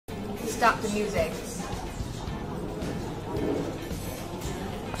stop the music.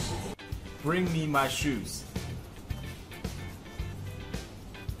 Bring me my shoes.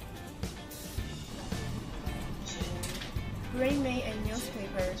 Bring me a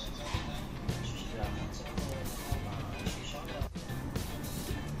newspaper.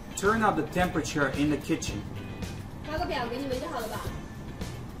 Turn up the temperature in the kitchen. 发个表给你们就好了吧。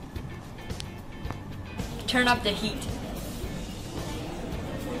 Turn up the heat.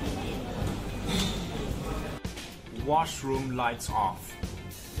 Washroom lights off.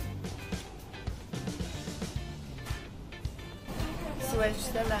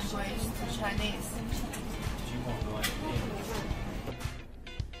 Switch the language to Chinese.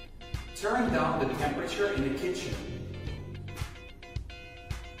 Turn down the temperature in the kitchen.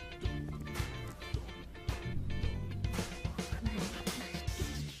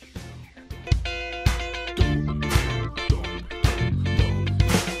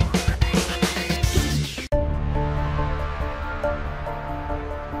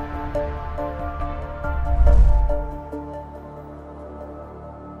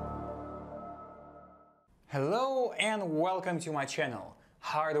 Hello and welcome to my channel,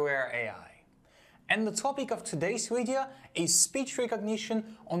 Hardware.ai. And the topic of today's video is speech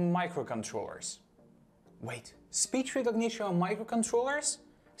recognition on microcontrollers. Wait, speech recognition on microcontrollers?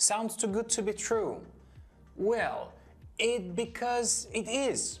 Sounds too good to be true. Well, because it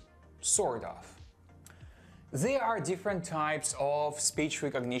is, sort of. There are different types of speech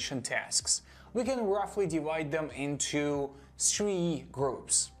recognition tasks. We can roughly divide them into 3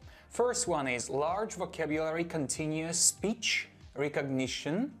 groups. First one is large vocabulary continuous speech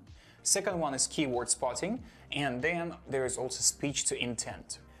recognition. Second one is keyword spotting, and then there is also speech to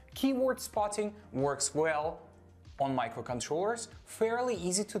intent. Keyword spotting works well on microcontrollers, fairly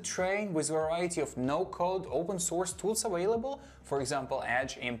easy to train with a variety of no-code open source tools available, for example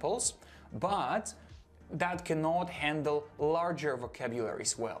Edge Impulse, but that cannot handle larger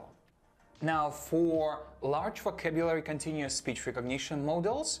vocabularies well. Now for large vocabulary continuous speech recognition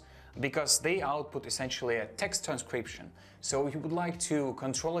models, because they output essentially a text transcription. So if you would like to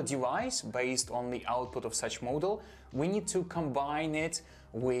control a device based on the output of such model, we need to combine it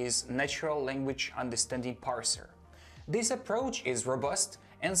with natural language understanding parser. This approach is robust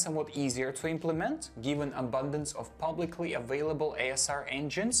and somewhat easier to implement given abundance of publicly available ASR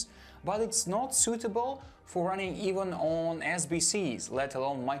engines, but it's not suitable for running even on SBCs, let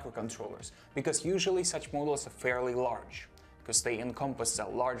alone microcontrollers, because usually such models are fairly large, because they encompass a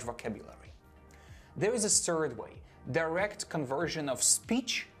large vocabulary. There is a third way, direct conversion of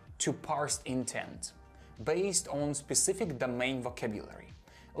speech to parsed intent, based on specific domain vocabulary.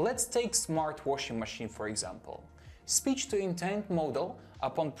 Let's take smart washing machine for example. Speech to intent model,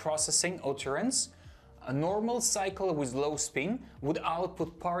 upon processing utterance, a normal cycle with low spin would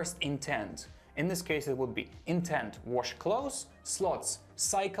output parsed intent. In this case it would be intent wash clothes, slots,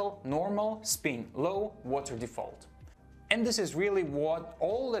 cycle, normal, spin, low, water default. And this is really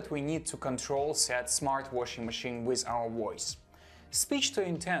all that we need to control said smart washing machine with our voice. Speech to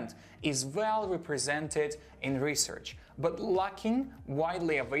intent is well represented in research, but lacking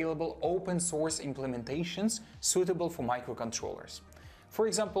widely available open source implementations suitable for microcontrollers. For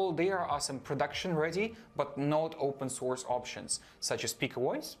example, there are some production-ready but not open source options, such as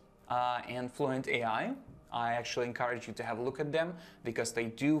PicoVoice and Fluent.ai. I actually encourage you to have a look at them because they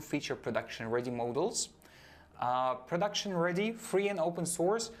do feature production-ready models. Production-ready, free and open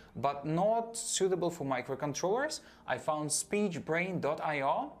source, but not suitable for microcontrollers. I found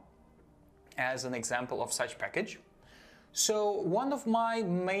speechbrain.io as an example of such package. So one of my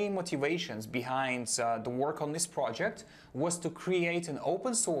main motivations behind the work on this project was to create an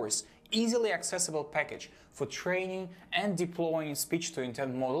open source, easily accessible package for training and deploying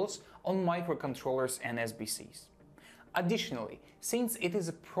speech-to-intent models on microcontrollers and SBCs. Additionally, since it is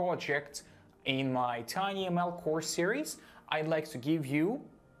a project in my TinyML course series, I'd like to give you,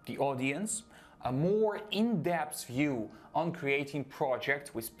 the audience, a more in-depth view on creating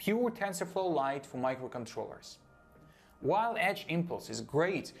projects with pure TensorFlow Lite for microcontrollers. While Edge Impulse is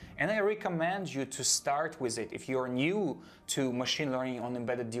great, and I recommend you to start with it if you're new to machine learning on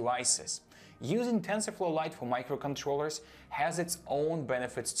embedded devices, using TensorFlow Lite for microcontrollers has its own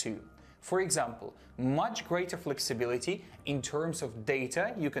benefits too. For example, much greater flexibility in terms of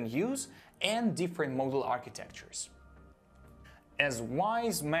data you can use and different model architectures. As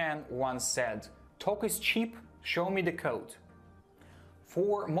wise man once said, talk is cheap, show me the code.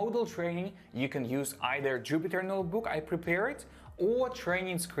 For model training, you can use either Jupyter Notebook I prepared or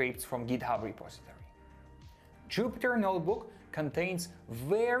training scripts from Github repository. Jupyter Notebook contains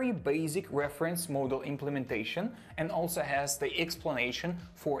very basic reference model implementation and also has the explanation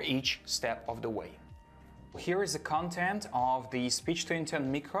for each step of the way. Here is the content of the Speech to Intent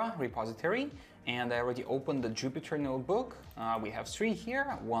Micro repository, and I already opened the Jupyter notebook. We have 3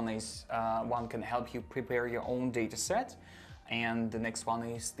 here. One can help you prepare your own data set, and the next one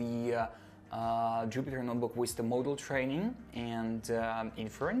is the Jupyter notebook with the model training and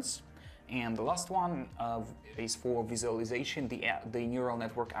inference. And the last one is for visualization, the neural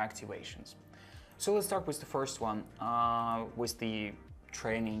network activations. So let's start with the first one, with the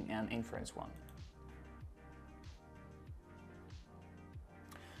training and inference one.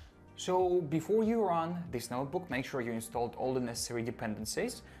 So before you run this notebook, make sure you installed all the necessary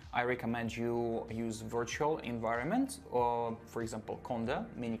dependencies. I recommend you use virtual environment, or for example, Conda,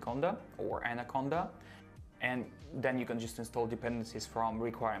 Mini Conda or Anaconda, and then you can just install dependencies from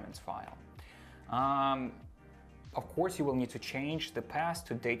requirements file. Of course, you will need to change the path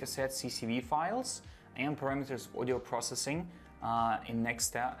to dataset CSV files and parameters of audio processing in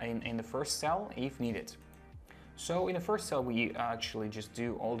the first cell if needed. So in the first cell, we actually just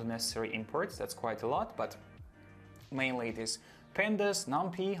do all the necessary imports. That's quite a lot, but mainly it is pandas,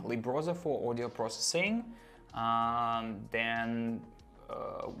 numpy, librosa for audio processing. Then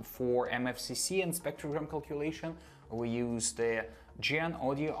for MFCC and spectrogram calculation, we use the Gen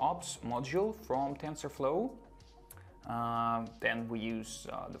Audio Ops module from TensorFlow. Then we use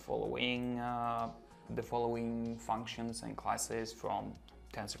the following functions and classes from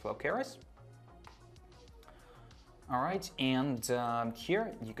TensorFlow Keras. All right, and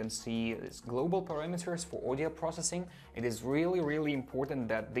here you can see this global parameters for audio processing. It is really important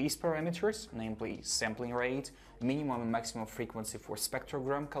that these parameters, namely sampling rate, minimum and maximum frequency for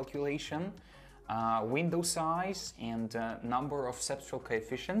spectrogram calculation, window size, and number of cepstral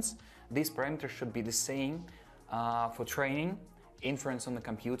coefficients, these parameters should be the same for training, inference on the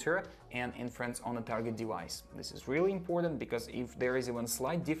computer, and inference on the target device. This is really important because if there is even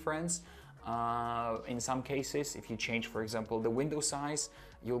slight difference, in some cases, if you change, for example, the window size,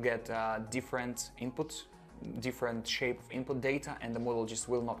 you'll get different input, different shape of input data, and the model just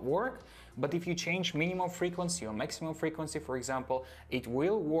will not work. But if you change minimum frequency or maximum frequency, for example, it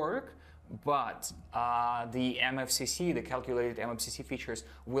will work, but the MFCC, the calculated MFCC features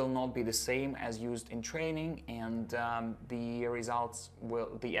will not be the same as used in training, and the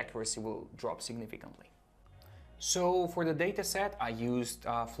accuracy will drop significantly. So for the dataset, I used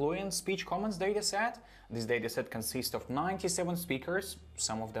Fluent Speech Commons dataset. This dataset consists of 97 speakers,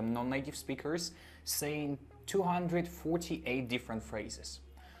 some of them non-native speakers, saying 248 different phrases.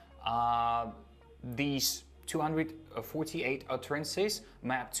 These 248 utterances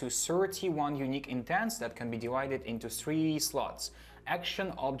map to 31 unique intents that can be divided into 3 slots: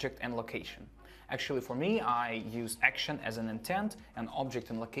 action, object, and location. Actually, for me, I use action as an intent and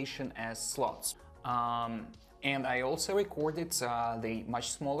object and location as slots. And I also recorded the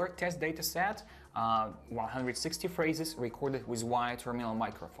much smaller test dataset, 160 phrases recorded with Wio Terminal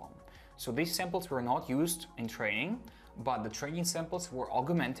microphone. So these samples were not used in training, but the training samples were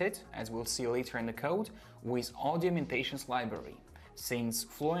augmented, as we'll see later in the code, with audio imitations library, since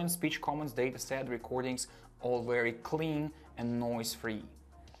Fluent Speech Commons dataset recordings all very clean and noise-free.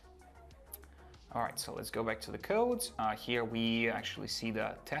 All right, so let's go back to the code. Here we actually see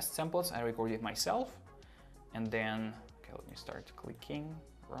the test samples I recorded myself. And then, okay, let me start clicking,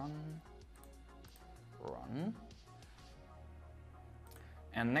 run.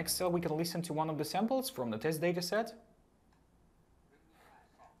 And next cell, we can listen to one of the samples from the test dataset.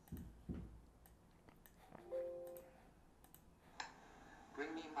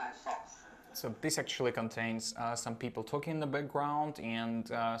 Bring me my socks. So this actually contains some people talking in the background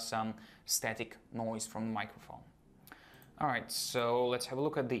and some static noise from the microphone. All right, so let's have a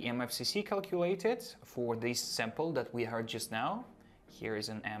look at the MFCC calculated for this sample that we heard just now. Here is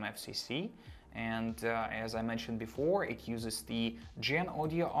an MFCC, and as I mentioned before, it uses the Gen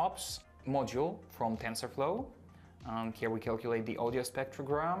Audio Ops module from TensorFlow. Here we calculate the audio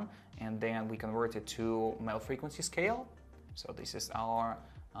spectrogram, and then we convert it to MEL frequency scale. So this is our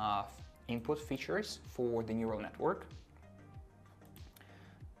input features for the neural network.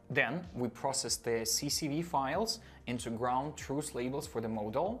 Then we process the CSV files into ground truth labels for the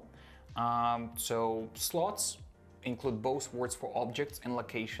model. So slots include both words for objects and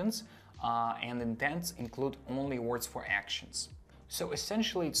locations, and intents include only words for actions. So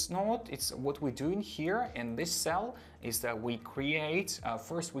essentially it's what we're doing here in this cell is that we create,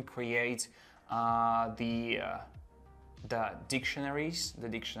 first we create the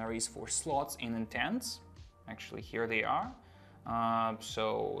dictionaries for slots and intents. Actually here they are.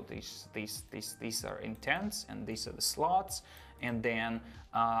 So these are intents and these are the slots, and then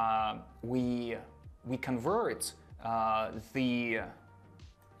we convert the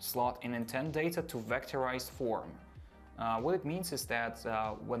slot and intent data to vectorized form. What it means is that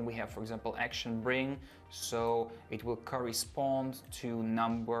when we have, for example, action bring, so it will correspond to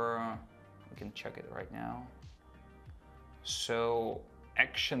number, we can check it right now. So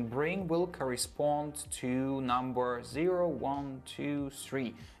action bring will correspond to number 0, 1, 2,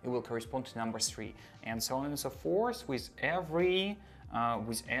 3. It will correspond to number 3, and so on and so forth with every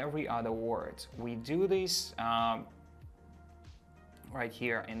other word. We do this right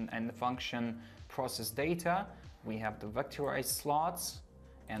here in the function process data. We have the vectorized slots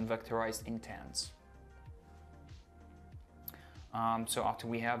and vectorized intents. So after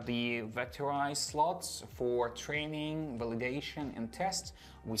we have the vectorized slots for training, validation, and test,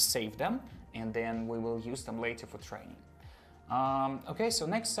 we save them, and then we will use them later for training. Okay, so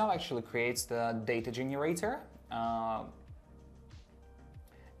next cell actually creates the data generator.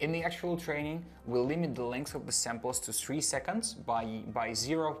 In the actual training, we'll limit the length of the samples to 3 seconds by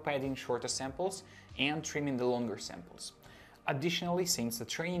 0 padding shorter samples and trimming the longer samples. Additionally, since the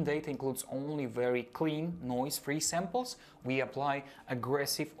training data includes only very clean, noise-free samples, we apply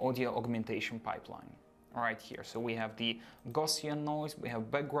aggressive audio augmentation pipeline. Right here, so we have the Gaussian noise, we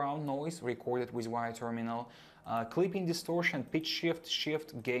have background noise recorded with Wio Terminal, clipping distortion, pitch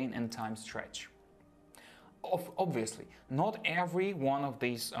shift, gain, and time stretch. Obviously, not every one of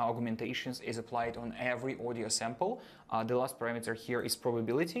these augmentations is applied on every audio sample. The last parameter here is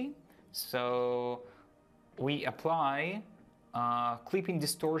probability. So we apply clipping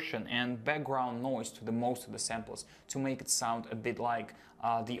distortion and background noise to the most of the samples to make it sound a bit like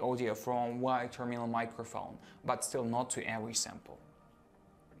the audio from Wio Terminal microphone, but still not to every sample.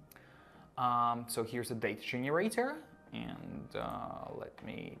 So here's the data generator, and let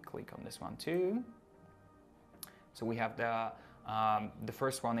me click on this one too. So we have the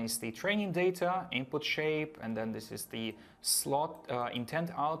first one is the training data, input shape, and then this is the slot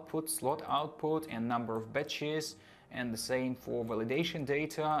intent output, slot output, and number of batches, and the same for validation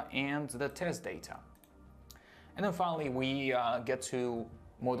data and the test data. And then finally we get to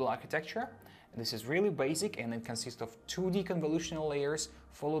model architecture. This is really basic, and it consists of 2D convolutional layers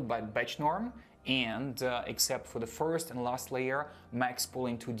followed by batch norm, and except for the first and last layer, max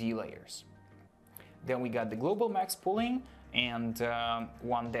pooling 2D layers. Then we got the global max pooling and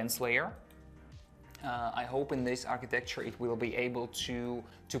one dense layer. I hope in this architecture it will be able to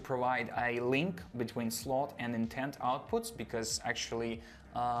provide a link between slot and intent outputs, because actually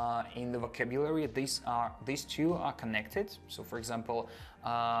in the vocabulary these two are connected. So for example,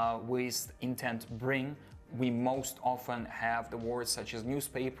 with intent bring, we most often have the words such as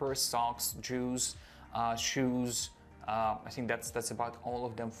newspaper, socks, juice, shoes. I think that's about all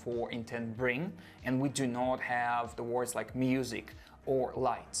of them for intent bring, and we do not have the words like music or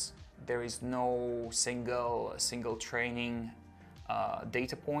lights. There is no single training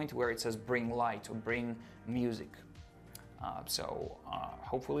data point where it says bring light or bring music. So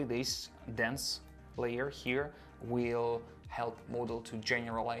hopefully this dense layer here will help model to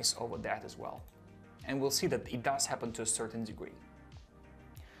generalize over that as well, and we'll see that it does happen to a certain degree.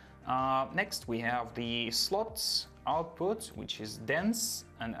 Next we have the slots output, which is dense,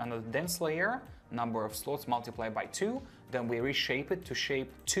 and another dense layer, number of slots multiplied by 2. Then we reshape it to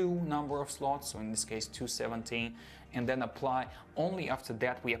shape 2 number of slots, so in this case 217, and then apply, only after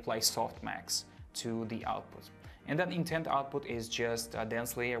that we apply softmax to the output. And then intent output is just a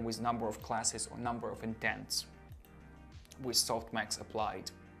dense layer with number of classes or number of intents with softmax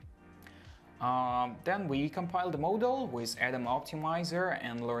applied. Then we compile the model with Adam optimizer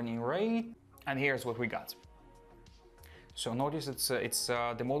and learning rate, and here's what we got. So notice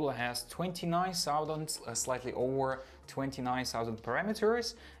the model has 29,000, slightly over 29,000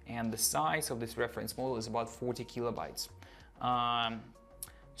 parameters, and the size of this reference model is about 40 kilobytes.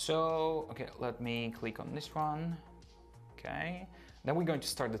 So, okay, let me click on this one. Okay, then we're going to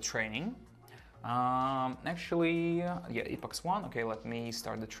start the training. Actually, yeah, epochs 1. Okay, let me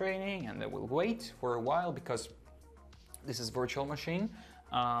start the training, and then we'll wait for a while because this is virtual machine.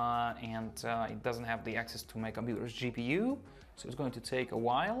 And it doesn't have the access to my computer's GPU, so it's going to take a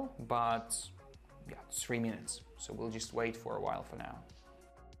while, but yeah, 3 minutes. So we'll just wait for a while for now.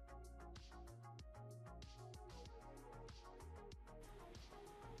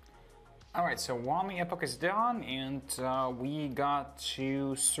 Alright, so one epoch is done, and we got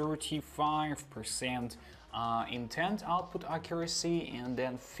to 35% intent output accuracy and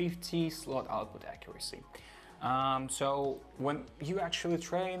then 50 slot output accuracy. So when you actually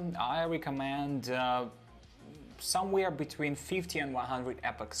train, I recommend somewhere between 50 and 100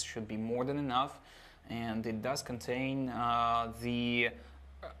 epochs should be more than enough, and it does contain the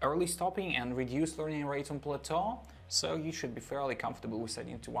early stopping and reduced learning rate on plateau, so you should be fairly comfortable with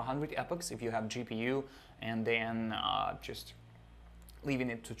setting to 100 epochs if you have GPU, and then just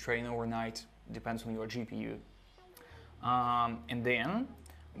leaving it to train overnight, depends on your GPU. And then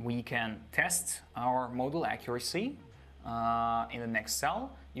we can test our model accuracy in the next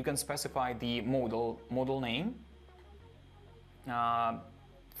cell. You can specify the model name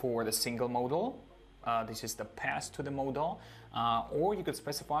for the single model. This is the path to the model, or you could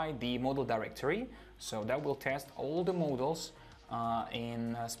specify the model directory, so that will test all the models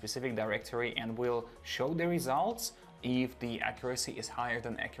in a specific directory and will show the results if the accuracy is higher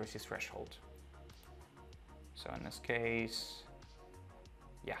than accuracy threshold. So in this case,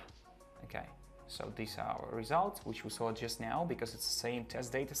 yeah, okay. So these are our results, which we saw just now because it's the same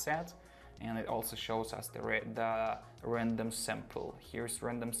test data set, and it also shows us the random sample. Here's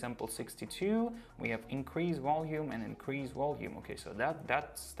random sample 62. We have increased volume and increased volume. Okay, so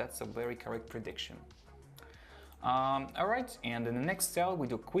that's a very correct prediction. All right, and in the next cell we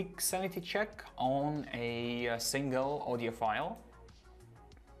do a quick sanity check on a single audio file.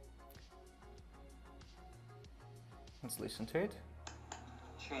 Let's listen to it.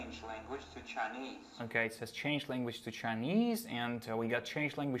 Change language to Chinese. Okay, it says change language to Chinese, and we got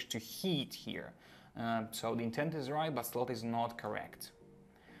change language to heat here. So the intent is right, but slot is not correct.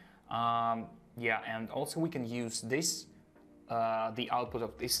 Yeah, and also we can use this, the output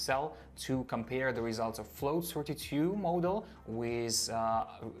of this cell, to compare the results of float32 model with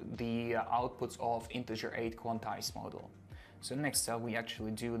the outputs of integer 8 quantized model. So next cell we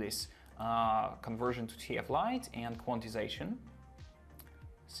actually do this conversion to TF-Lite and quantization.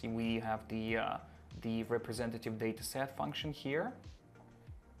 See, we have the representative dataset function here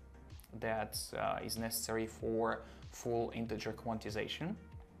that is necessary for full integer quantization.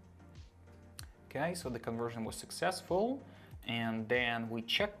 Okay, so the conversion was successful, and then we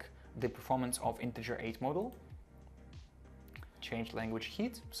check the performance of integer 8 model. Change language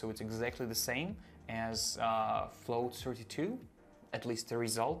heat, so it's exactly the same as float32, at least the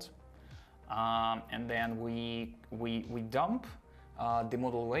result. And then we dump the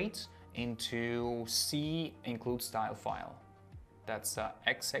model weight into C include style file. That's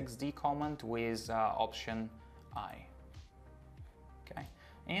xxd command with option I. Okay,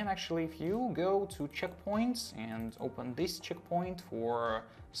 and actually if you go to checkpoints and open this checkpoint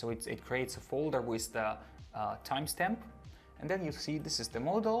so it creates a folder with the timestamp, and then you see this is the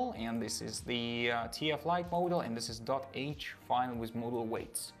model, and this is the TF-Lite model, and this is .h file with model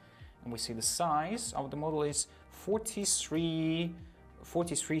weights. And we see the size of the model is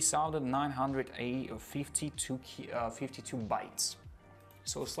 43,952 bytes,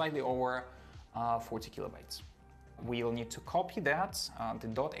 so slightly over 40 kilobytes. We'll need to copy that,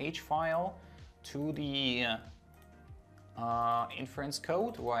 the .h file, to the inference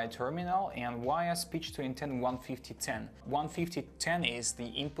code via terminal and via speech to intent 15010. 15010 is the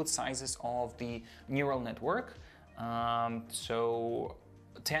input sizes of the neural network. So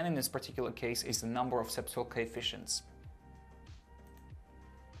 10 in this particular case is the number of subtotal coefficients.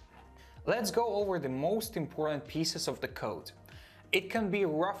 Let's go over the most important pieces of the code. It can be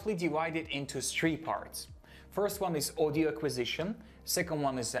roughly divided into 3 parts. First one is audio acquisition, second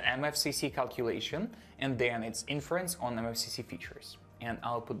one is the MFCC calculation, and then it's inference on MFCC features, and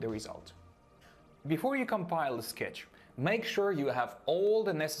output the result. Before you compile the sketch, make sure you have all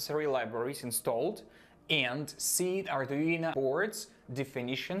the necessary libraries installed, and seed Arduino boards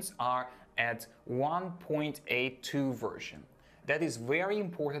definitions are at 1.82 version. That is very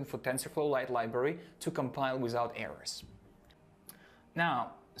important for TensorFlow Lite library to compile without errors.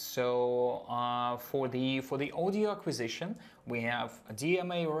 Now, so for the audio acquisition, we have a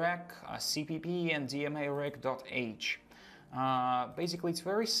DMA rec, a CPP, and DMA rec.h. Basically, it's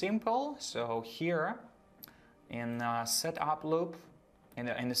very simple. So here, in setup loop,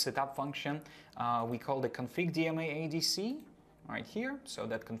 in the setup function, we call the config DMA ADC right here. So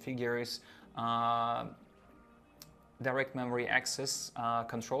that configures direct memory access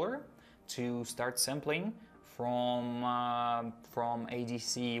controller to start sampling from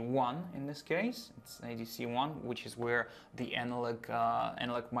ADC1 in this case. It's ADC1, which is where the analog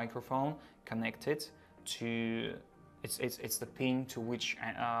microphone connected to. It's the pin to which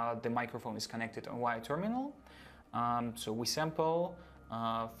the microphone is connected on Wio Terminal. So we sample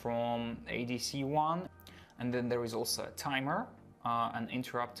from ADC1, and then there is also a timer, an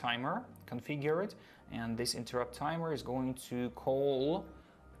interrupt timer configured, and this interrupt timer is going to call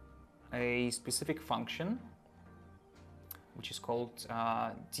a specific function which is called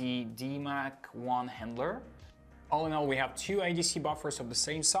DMAC1 handler. All in all, we have two ADC buffers of the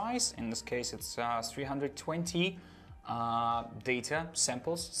same size. In this case, it's 320 data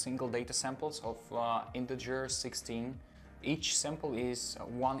samples, single data samples of integer 16. Each sample is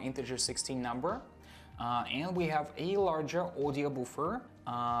one integer 16 number. And we have a larger audio buffer.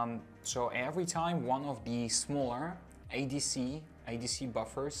 So every time one of the smaller ADC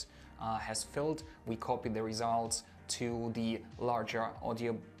buffers has filled, we copy the results to the larger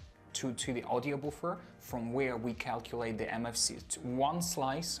audio to the audio buffer, from where we calculate the one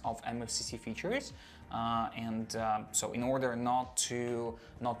slice of MFCC features. So in order not to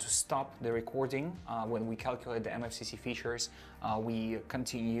stop the recording when we calculate the MFCC features, we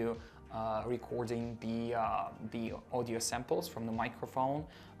continue recording the audio samples from the microphone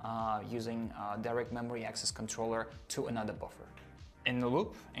using direct memory access controller to another buffer. In the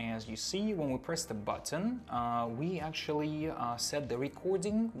loop, as you see, when we press the button, we actually set the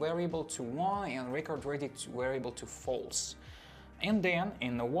recording variable to 1 and record ready variable to false. And then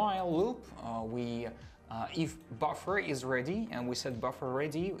in the while loop, if buffer is ready, and we set buffer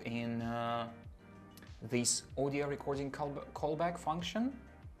ready in this audio recording callback function.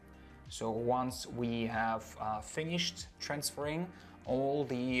 So once we have finished transferring all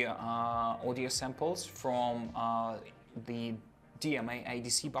the audio samples from the DMA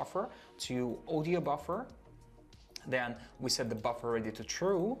ADC buffer to audio buffer, then we set the buffer ready to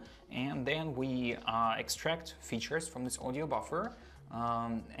true, and then we extract features from this audio buffer,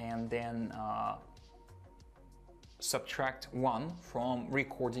 and then subtract 1 from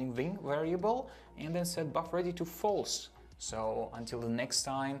recording Ving variable, and then set buffer ready to false. So until the next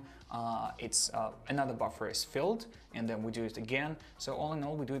time another buffer is filled, and then we do it again. So all in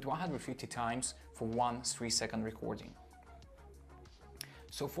all, we do it 150 times for one 3-second recording.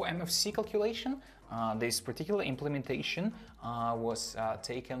 So for MFCC calculation, this particular implementation was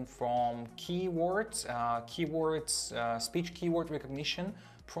taken from speech keyword recognition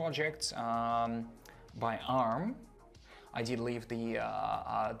projects by ARM. I did leave the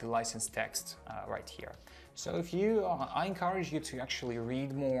license text right here. So if I encourage you to actually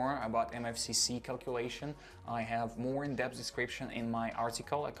read more about MFCC calculation. I have more in-depth description in my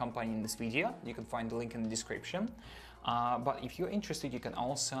article accompanying this video. You can find the link in the description. But if you're interested, you can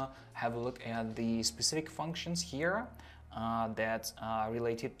also have a look at the specific functions here that are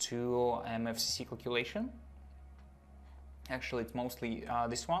related to MFCC calculation. Actually, it's mostly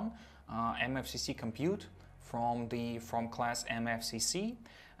this one, MFCC compute from class MFCC.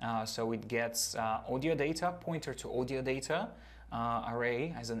 So it gets audio data, pointer to audio data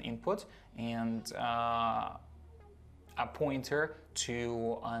array as an input, and a pointer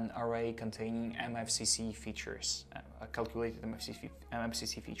to an array containing MFCC features, calculated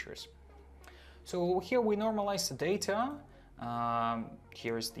MFCC features. So here we normalize the data.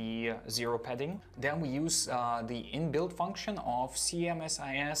 Here is the zero padding. Then we use the inbuilt function of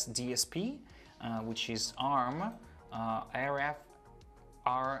CMSIS DSP, which is ARM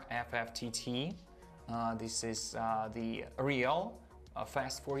RFFTT. This is the real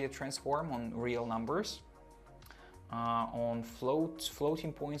fast Fourier transform on real numbers on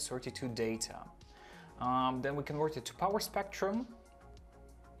floating point 32 data. Then we convert it to power spectrum,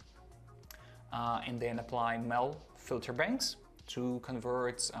 and then apply MEL filter banks to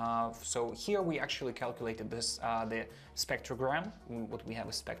convert. So here we actually calculated this the spectrogram. What we have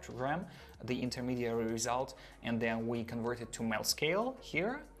is spectrogram, the intermediary result, and then we convert it to MEL scale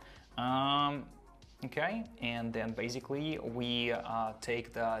here. Okay, and then basically we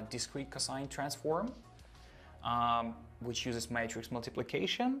take the discrete cosine transform, which uses matrix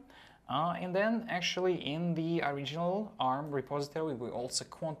multiplication. And then actually in the original ARM repository we also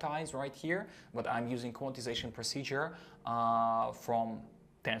quantize right here, but I'm using quantization procedure from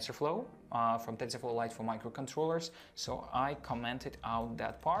TensorFlow, Lite for microcontrollers, so I commented out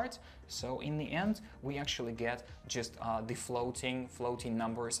that part. So in the end we actually get just the floating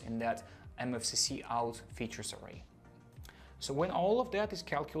numbers in that MFCC out features array. So when all of that is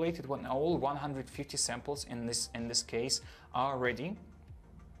calculated, when all 150 samples in this case are ready,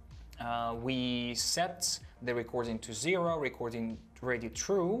 we set the recording to 0, recording ready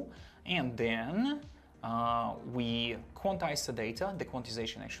true, and then we quantize the data. The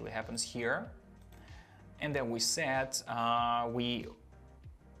quantization actually happens here, and then we set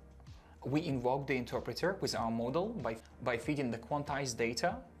we invoke the interpreter with our model by feeding the quantized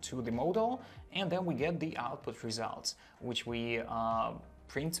data to the model, and then we get the output results, which we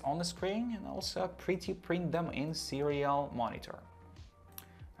print on the screen and also print them in serial monitor.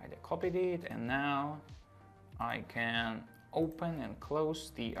 I copied it, and now I can open and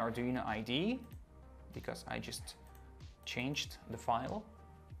close the Arduino IDE because I just changed the file.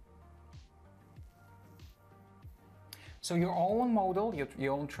 So your own model,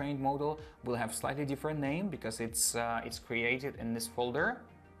 your own trained model will have slightly different name because it's created in this folder.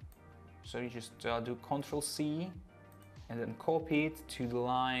 So you just do Ctrl+C and then copy it to the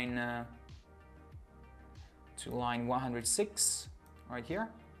line 106 right here.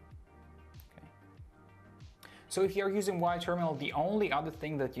 Okay. So if you're using Wio Terminal, the only other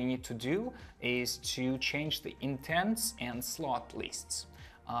thing that you need to do is to change the intents and slot lists.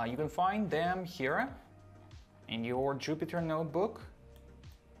 You can find them here in your Jupyter notebook.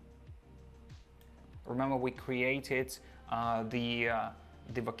 Remember, we created the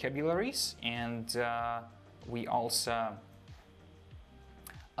vocabularies, and we also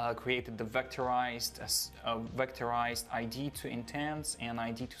created the vectorized ID to intents and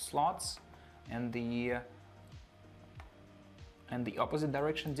ID to slots, and the opposite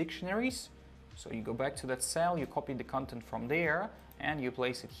direction dictionaries. So you go back to that cell, you copy the content from there, and you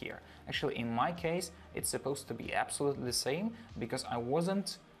place it here. Actually, in my case, it's supposed to be absolutely the same because I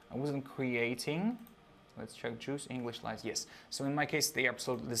wasn't creating. Let's check juice English lines. Yes. So in my case, they're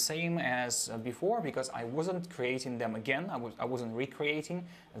absolutely the same as before because I wasn't creating them again. I wasn't recreating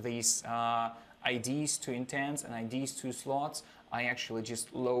these IDs to intents and IDs to slots. I actually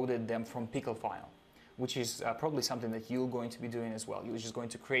just loaded them from pickle file, which is probably something that you're going to be doing as well. You're just going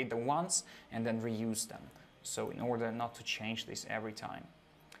to create them once and then reuse them. So in order not to change this every time.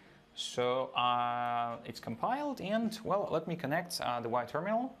 So it's compiled, and well, let me connect the Wio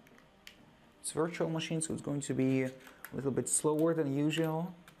Terminal. It's a virtual machine, so it's going to be a little bit slower than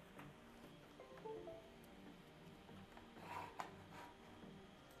usual.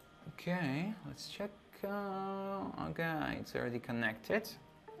 Okay, let's check. Okay, it's already connected.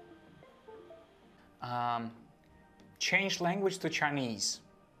 Change language to Chinese.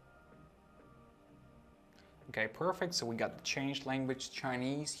 Okay, perfect. So we got the changed language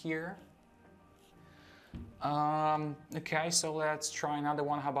Chinese here. Okay, so let's try another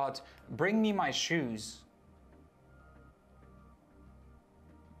one. How about bring me my shoes?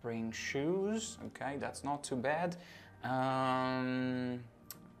 Bring shoes. Okay, that's not too bad.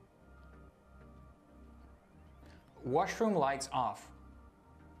 Washroom lights off.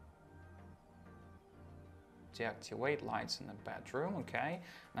 Deactivate lights in the bedroom. Okay.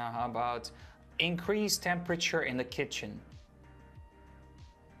 Now how about increase temperature in the kitchen?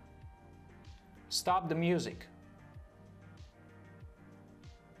 Stop the music.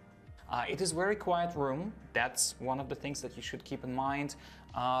 It is a very quiet room. That's one of the things that you should keep in mind.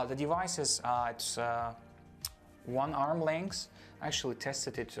 The device is it's 1 arm length. I actually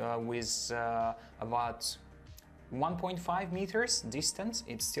tested it with about 1.5 meters distance.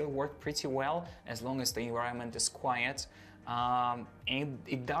 It still worked pretty well as long as the environment is quiet. And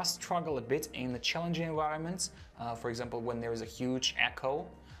it does struggle a bit in the challenging environments, for example, when there is a huge echo.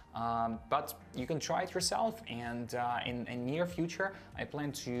 But you can try it yourself, and in near future I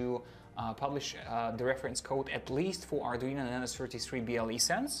plan to publish the reference code at least for Arduino and NS33 BLE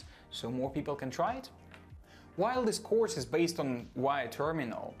Sense, so more people can try it. While this course is based on Wio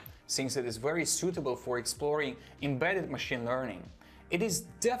Terminal, since it is very suitable for exploring embedded machine learning, it is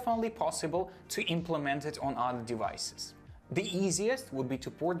definitely possible to implement it on other devices. The easiest would be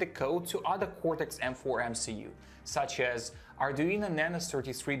to port the code to other Cortex M4 MCU, such as Arduino and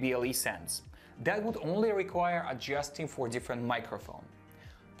NS33 BLE Sense. That would only require adjusting for different microphone.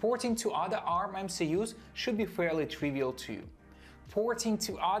 Porting to other ARM MCUs should be fairly trivial too. Porting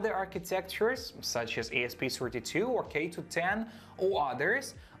to other architectures, such as ESP32 or K210 or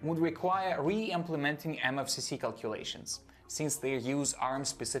others, would require re-implementing MFCC calculations, since they use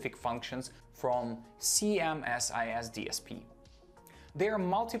ARM-specific functions from CMSIS DSP. There are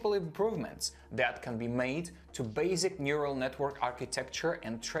multiple improvements that can be made to basic neural network architecture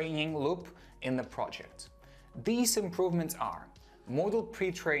and training loop in the project. These improvements are model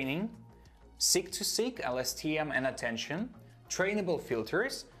pre-training, seek-to-seek, LSTM and attention, trainable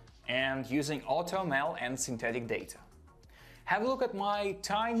filters, and using AutoML and synthetic data. Have a look at my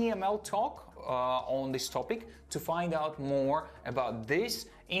TinyML talk on this topic to find out more about this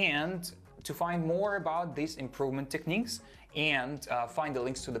and to find more about these improvement techniques and find the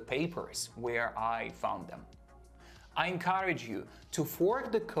links to the papers where I found them. I encourage you to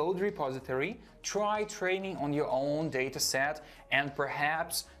fork the code repository, try training on your own dataset, and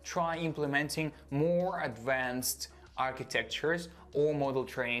perhaps try implementing more advanced architectures or model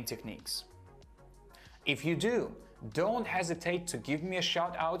training techniques. If you do, don't hesitate to give me a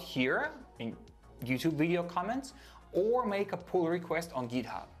shout out here in YouTube video comments or make a pull request on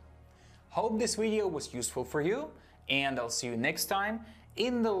GitHub. Hope this video was useful for you, and I'll see you next time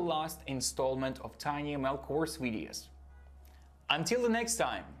in the last installment of TinyML course videos. Until the next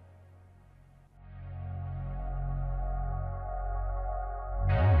time!